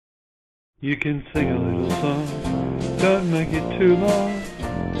You can sing a little song, don't make it too long,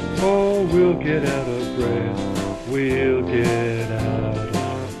 or we'll get out of breath, we'll get out of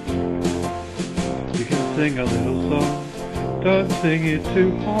breath. You can sing a little song, don't sing it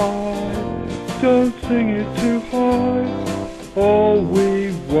too high, don't sing it too high, or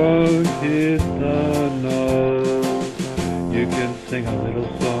we won't hit the note. You can sing a little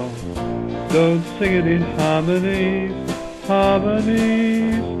song, don't sing it in harmonies,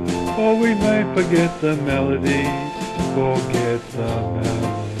 harmonies, or we may forget the melody, forget the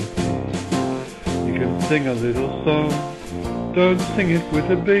melody. You can sing a little song, don't sing it with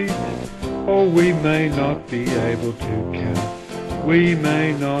a beat, or we may not be able to count, we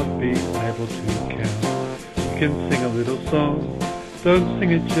may not be able to count. You can sing a little song, don't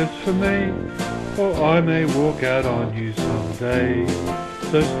sing it just for me, or I may walk out on you someday.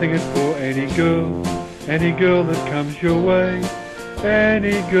 So sing it for any girl that comes your way,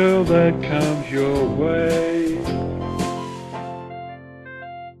 any girl that comes your way.